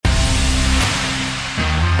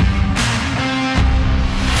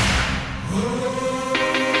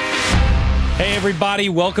everybody.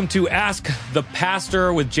 Welcome to Ask the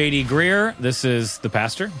Pastor with JD Greear. This is the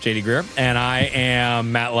pastor, JD Greear, and I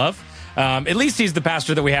am Matt Love. At least he's the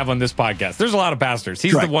pastor that we have on this podcast. There's a lot of pastors.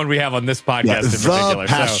 He's the one we have on this podcast in particular. The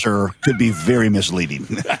pastor could be very misleading.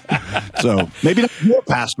 So maybe not your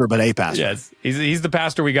pastor, but a pastor. Yes, he's the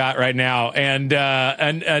pastor we got right now. And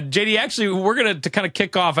JD, actually, we're going to kind of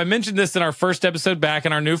kick off. I mentioned this in our first episode back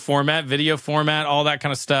in our new format, video format, all that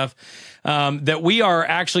kind of stuff. That we are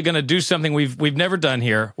actually going to do something we've never done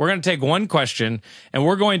here. We're going to take one question and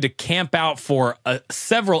we're going to camp out for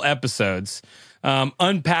several episodes,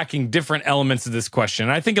 unpacking different elements of this question.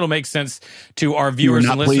 And I think it'll make sense to our viewers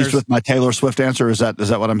and listeners. You're not pleased with my Taylor Swift answer? Is that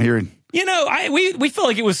what I'm hearing? You know, we felt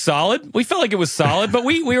like it was solid. But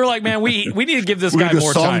we were like, man, we need to give this guy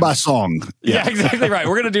more time. Song by song. Yeah, exactly right.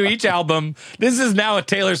 We're going to do each album. This is now a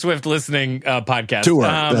Taylor Swift listening podcast. Tour.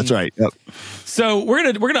 That's right. Yep. So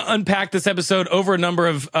we're gonna unpack this episode over a number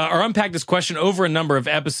of, or unpack this question over a number of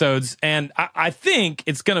episodes, and I think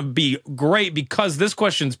it's gonna be great because this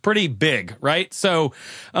question's pretty big, right? So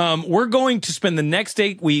we're going to spend the next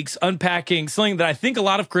 8 weeks unpacking something that I think a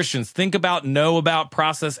lot of Christians think about, know about,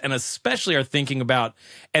 process, and especially are thinking about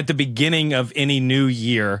at the beginning of any new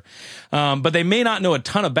year. But they may not know a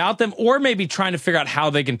ton about them, or maybe trying to figure out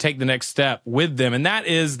how they can take the next step with them, and that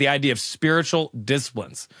is the idea of spiritual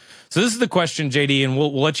disciplines. So this is the question, JD, and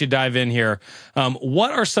we'll let you dive in here.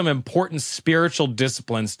 What are some important spiritual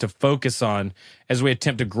disciplines to focus on as we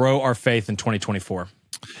attempt to grow our faith in 2024?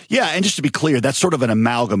 Yeah, and just to be clear, that's sort of an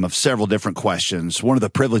amalgam of several different questions. One of the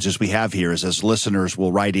privileges we have here is as listeners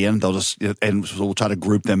will write in, and we'll try to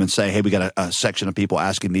group them and say, hey, we got a section of people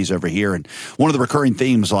asking these over here. And one of the recurring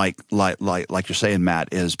themes, like you're saying, Matt,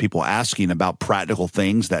 is people asking about practical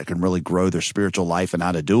things that can really grow their spiritual life and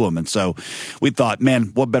how to do them. And so we thought,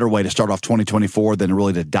 man, what better way to start off 2024 than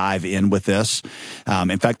really to dive in with this?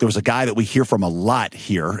 In fact, there was a guy that we hear from a lot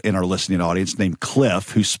here in our listening audience named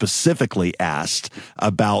Cliff, who specifically asked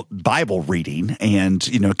about Bible reading and,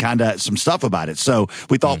 kind of some stuff about it. So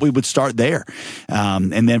we thought we would start there.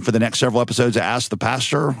 And then for the next several episodes, Ask the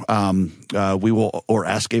Pastor, we will, or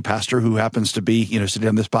Ask a Pastor who happens to be, sitting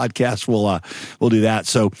on this podcast, we'll do that.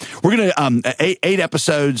 So we're going to, eight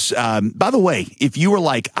episodes. By the way, if you were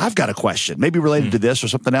like, I've got a question, maybe related to this or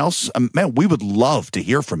something else, man, we would love to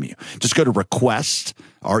hear from you. Just go to request,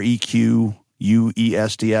 REQUESTS.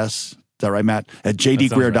 Is that right, Matt? At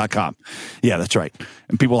jdgreear.com. Right. Yeah, that's right.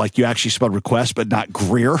 And people like, you actually spelled request, but not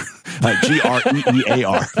Greer,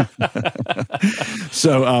 Greear.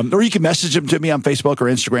 So, or you can message them to me on Facebook or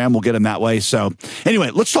Instagram. We'll get them that way. So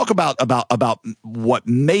anyway, let's talk about what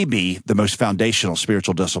may be the most foundational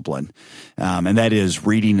spiritual discipline, and that is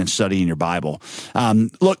reading and studying your Bible.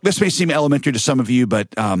 Look, this may seem elementary to some of you, but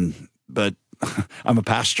I'm a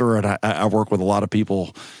pastor and I work with a lot of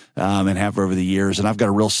people and have over the years. And I've got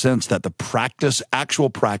a real sense that the actual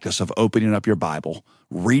practice of opening up your Bible,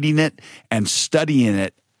 reading it and studying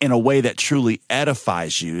it in a way that truly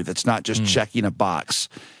edifies you, that's not just checking a box,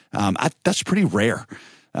 that's pretty rare,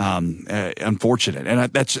 unfortunate.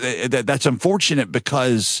 And that's unfortunate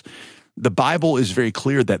because the Bible is very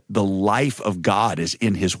clear that the life of God is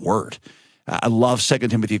in his word. I love 2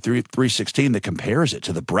 Timothy 3:16 that compares it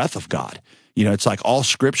to the breath of God. It's like all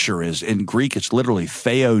scripture is, in Greek, it's literally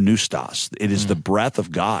theopneustos. It is the breath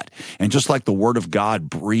of God. And just like the word of God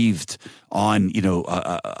breathed on,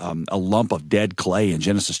 a lump of dead clay in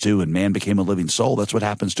Genesis 2 and man became a living soul, that's what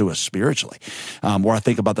happens to us spiritually. Where I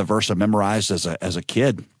think about the verse I memorized as a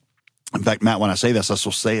kid. In fact, Matt, when I say this, I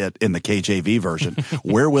will say it in the KJV version.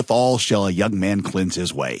 Wherewithal shall a young man cleanse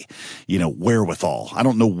his way? Wherewithal. I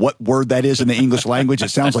don't know what word that is in the English language. It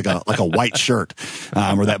sounds like a white shirt,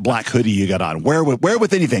 or that black hoodie you got on.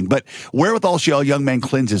 Wherewith anything, but wherewithal shall a young man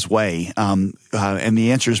cleanse his way? And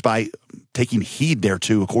the answer is by taking heed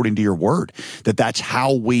thereto according to your word, that's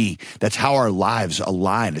how our lives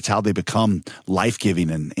align. It's how they become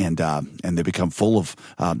life-giving and they become full of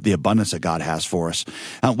the abundance that God has for us.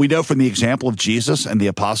 We know from the example of Jesus and the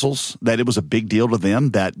apostles that it was a big deal to them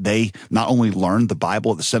that they not only learned the Bible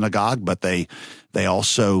at the synagogue, but they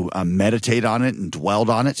also meditated on it and dwelled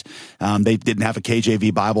on it. They didn't have a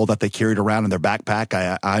KJV Bible that they carried around in their backpack.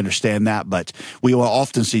 I understand that, but we will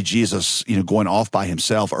often see Jesus, going off by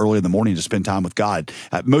himself early in the morning to spend time with God.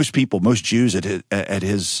 Most Jews at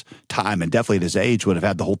his time and definitely at his age would have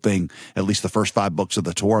had the whole thing, at least the first 5 books of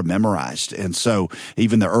the Torah, memorized. And so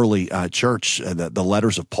even the early church, the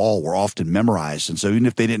letters of Paul were often memorized. And so even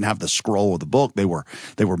if they didn't have the scroll of the book, they were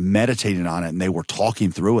meditating on it and they were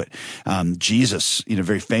talking through it. Jesus,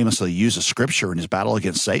 very famously uses scripture in his battle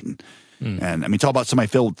against Satan. And I mean, talk about somebody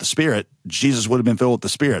filled with the Spirit. Jesus would have been filled with the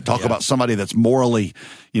Spirit. Talk about somebody that's morally,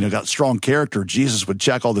 got strong character. Jesus would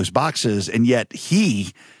check all those boxes, and yet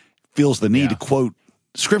he feels the need to quote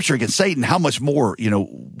Scripture against Satan. How much more,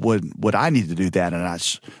 would I need to do that?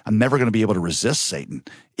 And I'm never going to be able to resist Satan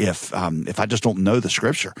if I just don't know the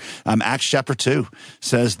Scripture. Acts chapter 2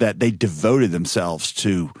 says that they devoted themselves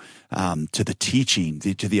to the teaching,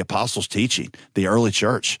 to the apostles' teaching, the early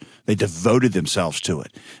church. They devoted themselves to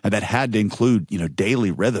it. And that had to include, daily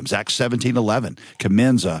rhythms. Acts 17:11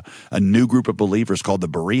 commends a new group of believers called the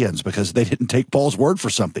Bereans because they didn't take Paul's word for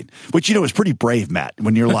something, which, is pretty brave, Matt,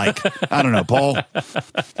 when you're like, I don't know, Paul,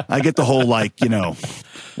 I get the whole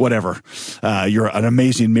whatever. You're an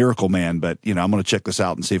amazing miracle man, but, I'm going to check this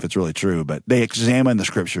out and see if it's really true. But they examine the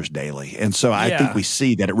Scriptures daily. And so I think we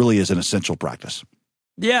see that it really is an essential practice.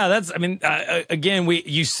 Yeah, again,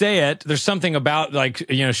 you say it, there's something about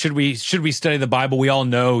should we study the Bible? We all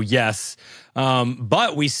know, yes.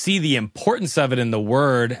 But we see the importance of it in the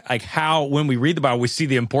Word, like how when we read the Bible, we see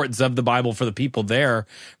the importance of the Bible for the people there,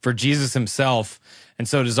 for Jesus himself. And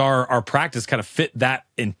so does our practice kind of fit that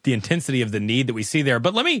in the intensity of the need that we see there.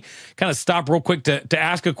 But let me kind of stop real quick to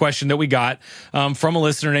ask a question that we got from a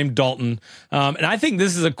listener named Dalton. And I think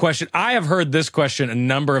this is a question, I have heard this question a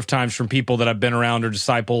number of times from people that I've been around or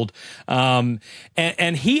discipled.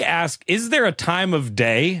 And he asked, is there a time of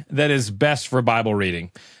day that is best for Bible reading?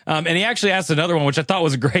 And he actually asked another one, which I thought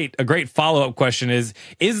was a great follow-up question is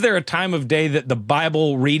there a time of day that the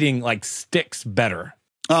Bible reading sticks better?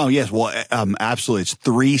 Oh, yes. Well, absolutely. It's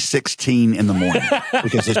 3:16 in the morning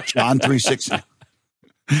because it's John 3:16.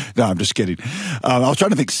 No, I'm just kidding. I was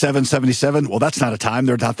trying to think 7:77. Well, that's not a time.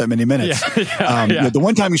 There are not that many minutes. The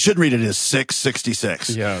one time you should read it is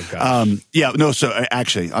 6:66. Yeah, gosh. So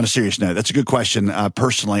actually, on a serious note, that's a good question.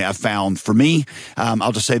 Personally, I've found for me,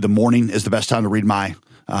 I'll just say the morning is the best time to read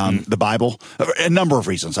the Bible. A number of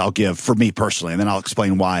reasons I'll give for me personally, and then I'll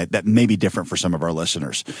explain why that may be different for some of our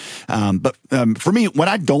listeners. But for me, when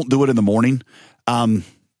I don't do it in the morning,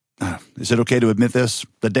 is it okay to admit this?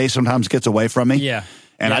 The day sometimes gets away from me. Yeah.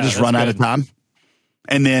 And I just run out of time.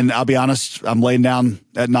 And then I'll be honest, I'm laying down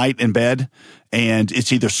at night in bed, and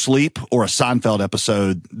it's either sleep or a Seinfeld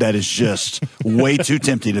episode that is just way too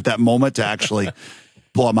tempting at that moment to actually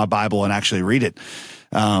pull out my Bible and actually read it.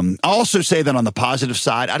 I'll also say that on the positive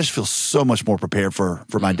side, I just feel so much more prepared for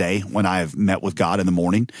my day when I've met with God in the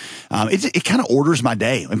morning. It kind of orders my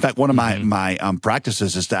day. In fact, one of my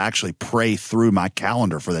practices is to actually pray through my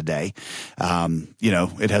calendar for the day.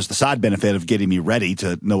 It has the side benefit of getting me ready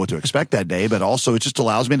to know what to expect that day, but also it just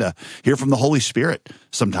allows me to hear from the Holy Spirit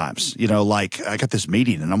sometimes. I got this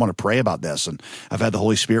meeting and I want to pray about this, and I've had the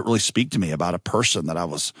Holy Spirit really speak to me about a person that I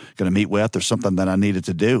was going to meet with or something that I needed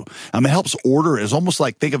to do. It helps order. It's almost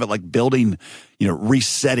think of it like building,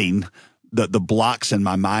 resetting the blocks in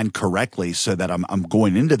my mind correctly so that I'm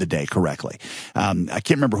going into the day correctly. I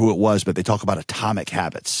can't remember who it was, but they talk about atomic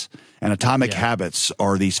habits. And atomic habits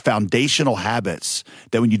are these foundational habits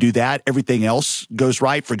that when you do that, everything else goes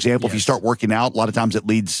right. For example, if you start working out, a lot of times it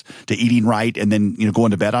leads to eating right and then, going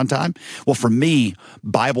to bed on time. Well, for me,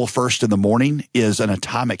 Bible first in the morning is an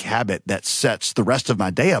atomic habit that sets the rest of my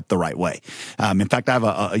day up the right way. In fact, I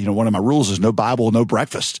have one of my rules is no Bible, no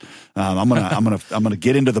breakfast. I'm gonna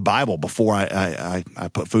get into the Bible before I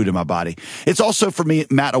put food in my body. It's also for me,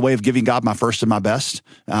 Matt, a way of giving God my first and my best.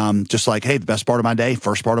 Just like, hey, the best part of my day,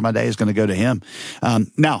 first part of my day is going to go to him.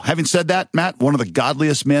 Now, having said that, Matt, one of the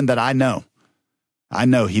godliest men that I know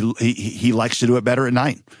he likes to do it better at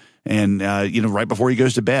night and, right before he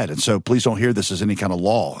goes to bed. And so please don't hear this as any kind of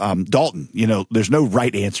law. Dalton, there's no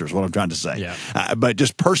right answer is what I'm trying to say. Yeah. But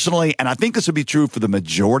just personally, and I think this would be true for the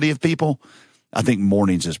majority of people, I think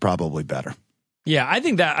mornings is probably better. Yeah, I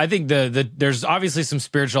think there's obviously some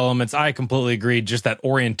spiritual elements. I completely agree. Just that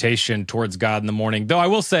orientation towards God in the morning. Though I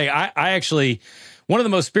will say, I actually, one of the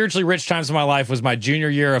most spiritually rich times of my life was my junior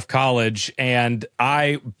year of college, and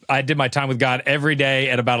I did my time with God every day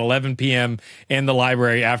at about 11 p.m. in the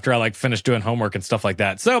library after I finished doing homework and stuff like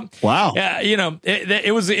that. So wow,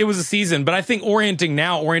 it was a season. But I think orienting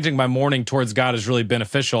my morning towards God is really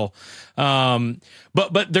beneficial.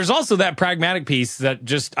 But there's also that pragmatic piece that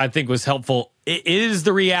just I think was helpful. It is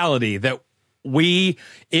the reality that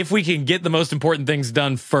if we can get the most important things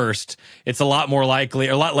done first, it's a lot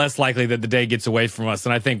less likely that the day gets away from us.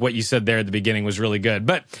 And I think what you said there at the beginning was really good.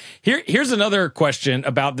 But here's another question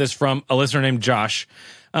about this from a listener named Josh.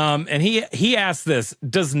 And he asked this: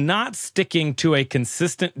 does not sticking to a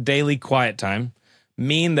consistent daily quiet time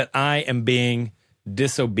mean that I am being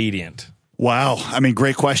disobedient? Wow.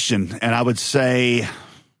 Great question. And I would say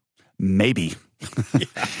maybe.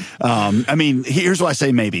 I mean, here's why I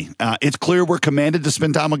say maybe. It's clear we're commanded to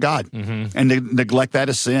spend time with God, and to neglect that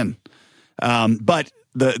is sin. But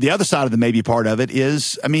the other side of the maybe part of it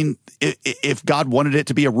is, I mean, if God wanted it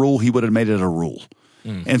to be a rule, he would have made it a rule.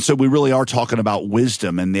 And so we really are talking about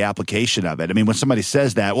wisdom and the application of it. I mean, when somebody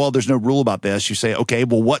says that, well, there's no rule about this, you say, okay,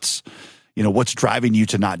 well, what's driving you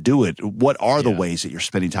to not do it? What are the ways that you're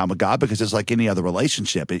spending time with God? Because it's like any other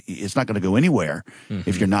relationship. It's not going to go anywhere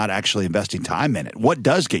if you're not actually investing time in it. What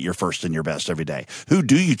does get your first and your best every day? Who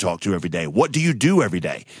do you talk to every day? What do you do every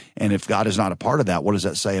day? And if God is not a part of that, what does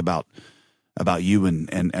that say about you and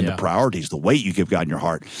the priorities, the weight you give God in your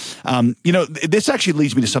heart? This actually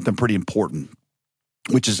leads me to something pretty important,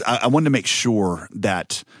 which is I wanted to make sure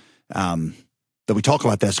that we talk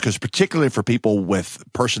about this, because particularly for people with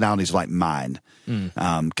personalities like mine,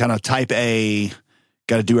 kind of type A,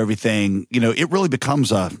 got to do everything, it really becomes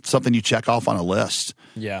something you check off on a list.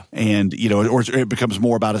 Yeah. And, or it becomes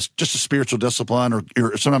more about just a spiritual discipline, or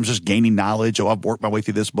sometimes just gaining knowledge. Oh, I've worked my way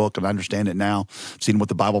through this book and I understand it now. I've seen what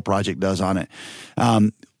the Bible Project does on it.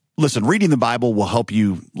 Listen, reading the Bible will help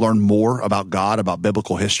you learn more about God, about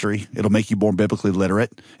biblical history. It'll make you more biblically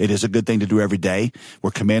literate. It is a good thing to do every day.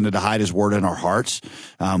 We're commanded to hide his word in our hearts.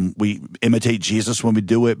 We imitate Jesus when we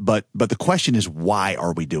do it, but the question is, why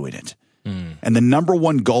are we doing it? And the number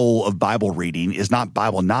one goal of Bible reading is not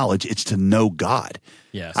Bible knowledge, it's to know God.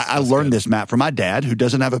 Yes, I learned this, Matt, from my dad, who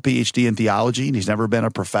doesn't have a PhD in theology, and he's never been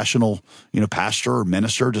a professional, pastor or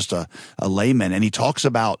minister, just a layman. And he talks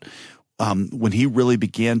about when he really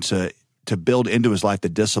began to build into his life the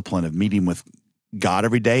discipline of meeting with God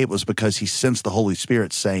every day, it was because he sensed the Holy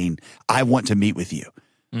Spirit saying, I want to meet with you.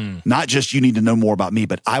 Not just you need to know more about me,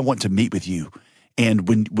 but I want to meet with you. And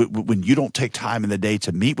when you don't take time in the day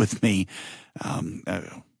to meet with me, I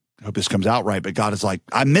hope this comes out right, but God is like,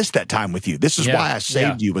 I missed that time with you. This is why I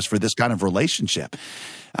saved you, was for this kind of relationship.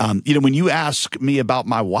 When you ask me about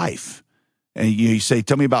my wife, and you say,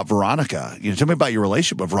 tell me about Veronica, tell me about your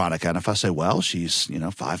relationship with Veronica. And if I say, well, she's,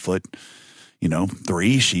 5'3",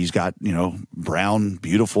 she's got, brown,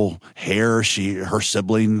 beautiful hair. Her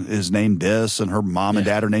sibling is named this, and her mom and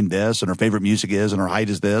dad are named this, and her favorite music is, and her height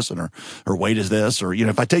is this, and her weight is this. Or,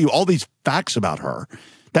 if I tell you all these facts about her,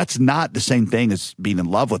 that's not the same thing as being in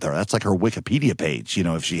love with her. That's like her Wikipedia page,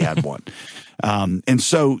 if she had one. And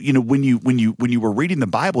so, when you were reading the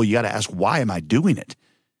Bible, you got to ask, why am I doing it?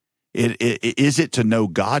 Is it to know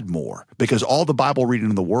God more? Because all the Bible reading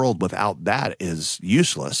in the world without that is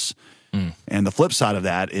useless. And the flip side of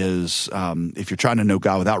that is, if you're trying to know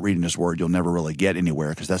God without reading his word, you'll never really get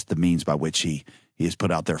anywhere, because that's the means by which he is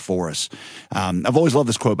put out there for us. I've always loved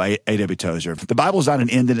this quote by A.W. Tozer. The Bible is not an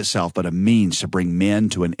end in itself, but a means to bring men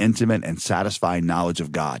to an intimate and satisfying knowledge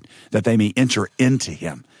of God, that they may enter into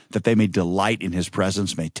him, that they may delight in his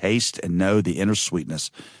presence, may taste and know the inner sweetness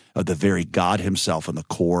of the very God himself in the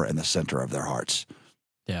core and the center of their hearts.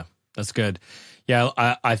 Yeah, that's good. Yeah,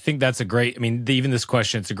 I think that's even this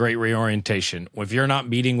question, it's a great reorientation. If you're not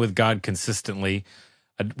meeting with God consistently,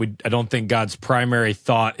 I don't think God's primary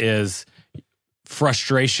thought is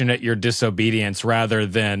frustration at your disobedience, rather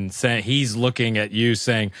than saying he's looking at you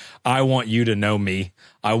saying, I want you to know me.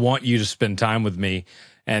 I want you to spend time with me.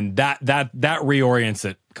 And that reorients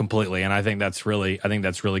it completely. And I think that's really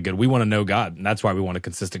good. We want to know God, and that's why we want a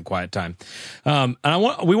consistent quiet time. And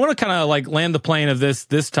we want to kind of like land the plane of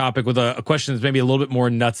this topic with a question that's maybe a little bit more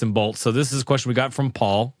nuts and bolts. So this is a question we got from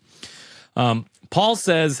Paul. Paul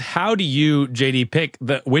says, how do you, JD, pick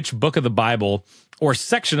which book of the Bible or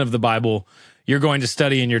section of the Bible you're going to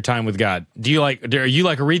study in your time with God? Are you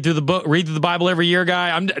like a read through the Bible every year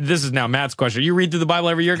guy? This is now Matt's question. You read through the Bible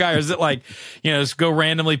every year guy, or is it like, just go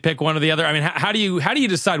randomly pick one or the other? I mean, how do you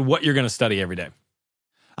decide what you're going to study every day?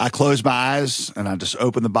 I close my eyes and I just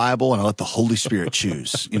open the Bible and I let the Holy Spirit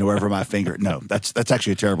choose, wherever my finger. No, that's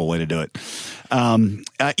actually a terrible way to do it.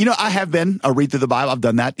 I have been a read through the Bible. I've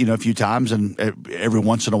done that, a few times, and every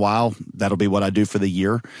once in a while, that'll be what I do for the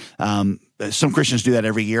year. Some Christians do that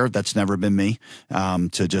every year. That's never been me,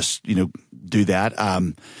 to just, do that.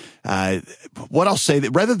 What I'll say, that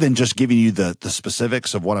rather than just giving you the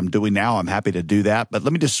specifics of what I'm doing now, I'm happy to do that. But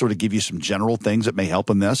let me just sort of give you some general things that may help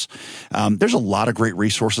in this. There's a lot of great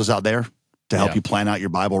resources out there to help you plan out your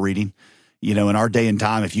Bible reading. In our day and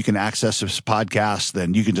time, if you can access this podcast,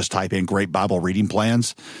 then you can just type in great Bible reading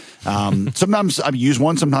plans. Sometimes I use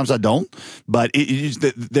one, sometimes I don't, but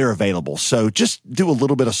they're available. So just do a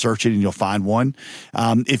little bit of searching and you'll find one.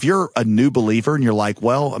 If you're a new believer and you're like,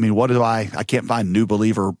 well, I mean, what do I can't find new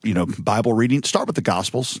believer, Bible reading, start with the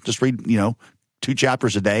Gospels. Just read, 2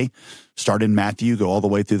 chapters a day. Start in Matthew, go all the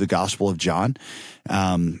way through the Gospel of John.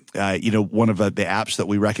 One of the apps that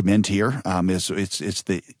we recommend here is it's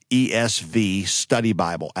the ESV Study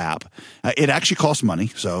Bible app. It actually costs money,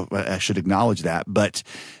 so I should acknowledge that. But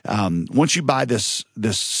once you buy this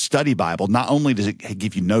study Bible, not only does it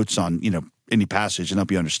give you notes on any passage and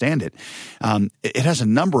help you understand it, it has a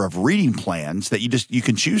number of reading plans that you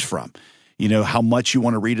can choose from. How much you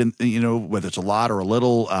want to read, whether it's a lot or a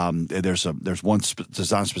little. There's one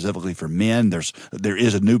designed specifically for men. There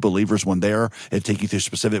is a new believers one there. It take you through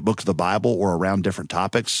specific books of the Bible or around different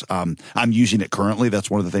topics. I'm using it currently. That's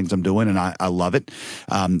one of the things I'm doing, and I love it.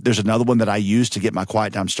 There's another one that I use to get my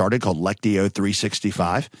quiet time started called Lectio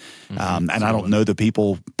 365. And I don't know the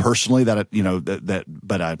people personally but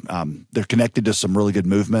they're connected to some really good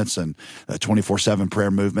movements and a 24/7 prayer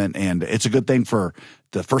movement, and it's a good thing for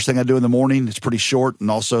the first thing I do in the morning. It's pretty short,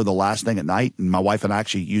 and also the last thing at night. And my wife and I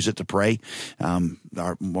actually use it to pray. One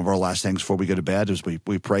of our last things before we go to bed is we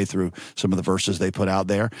pray through some of the verses they put out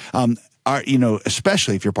there.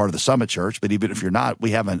 Especially if you're part of the Summit Church, but even if you're not,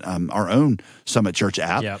 we have our own Summit Church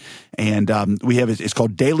app. Yep. And it's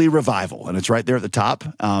called Daily Revival, and it's right there at the top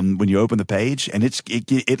when you open the page, and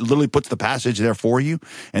it literally puts the passage there for you,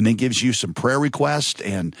 and then gives you some prayer requests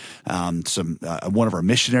and some one of our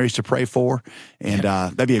missionaries to pray for, and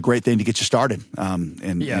that'd be a great thing to get you started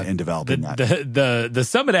in developing that. The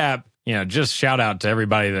Summit app. Just shout out to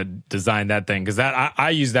everybody that designed that thing, because I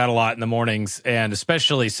use that a lot in the mornings, and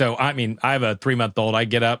especially I have a 3-month-old. I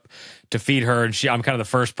get up to feed her, and I'm kind of the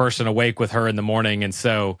first person awake with her in the morning, and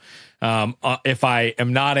so if I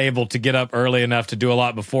am not able to get up early enough to do a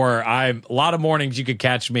lot before, a lot of mornings you could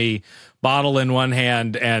catch me bottle in one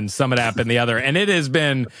hand and Summit app in the other, and it has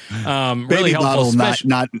been really helpful.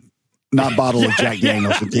 Not bottle of Jack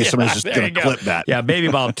Daniels, in case somebody's just going to clip that. Yeah, baby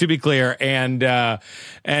bottle, to be clear. And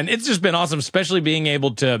it's just been awesome, especially being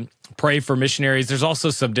able to pray for missionaries. There's also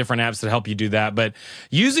some different apps that help you do that. But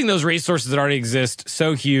using those resources that already exist,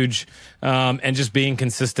 so huge, and just being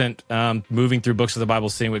consistent, moving through books of the Bible,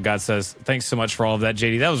 seeing what God says. Thanks so much for all of that,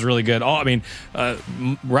 JD. That was really good.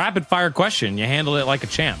 Rapid fire question. You handled it like a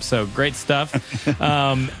champ. So great stuff.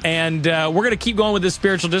 And we're going to keep going with this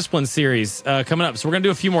spiritual discipline series coming up. So we're going to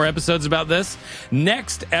do a few more episodes about this.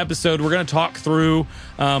 Next episode, we're going to talk through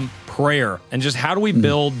prayer and just how do we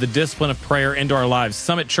build the discipline of prayer into our lives.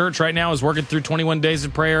 Summit Church right now is working through 21 days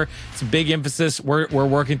of prayer. It's a big emphasis we're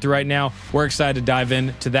working through right now. We're excited to dive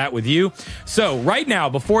into that with you. So right now,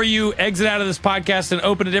 before you exit out of this podcast and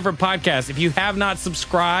open a different podcast, if you have not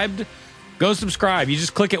subscribed, go subscribe. You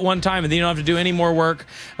just click it one time, and then you don't have to do any more work.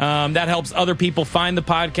 That helps other people find the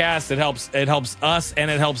podcast. It helps us,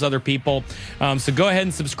 and it helps other people. So go ahead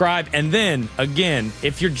and subscribe. And then, again,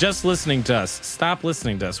 if you're just listening to us, stop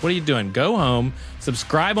listening to us. What are you doing? Go home,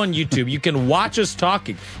 subscribe on YouTube. You can watch us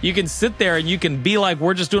talking. You can sit there, and you can be like,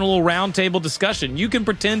 we're just doing a little roundtable discussion. You can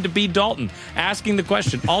pretend to be Dalton, asking the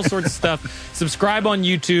question, all sorts of stuff. Subscribe on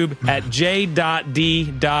YouTube at j.d.greer,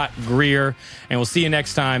 and we'll see you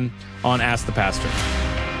next time on Ask the Pastor.